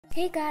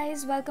Hey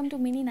guys, welcome to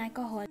mini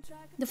Nykaa haul.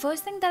 The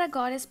first thing that I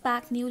got is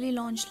pack newly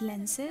launched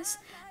lenses.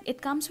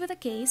 It comes with a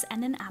case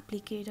and an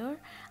applicator.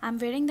 I'm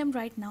wearing them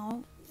right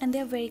now and they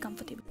are very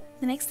comfortable.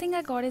 The next thing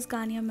I got is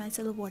Garnier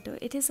micellar water.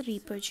 It is a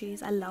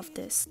repurchase. I love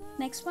this.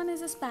 Next one is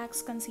this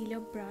Pax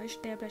concealer brush.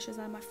 Their brushes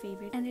are my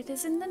favorite and it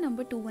is in the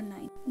number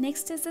 219.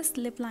 Next is this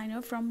lip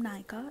liner from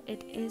Nykaa.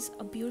 It is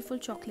a beautiful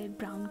chocolate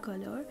brown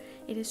color.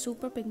 It is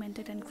super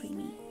pigmented and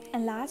creamy.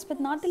 And last but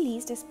not the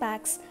least is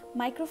Pax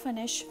Micro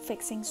Finish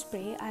Fixing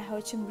Spray. I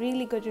heard some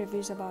really good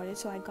reviews about it,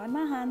 so I got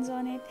my hands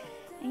on it.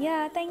 And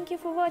yeah, thank you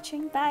for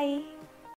watching. Bye.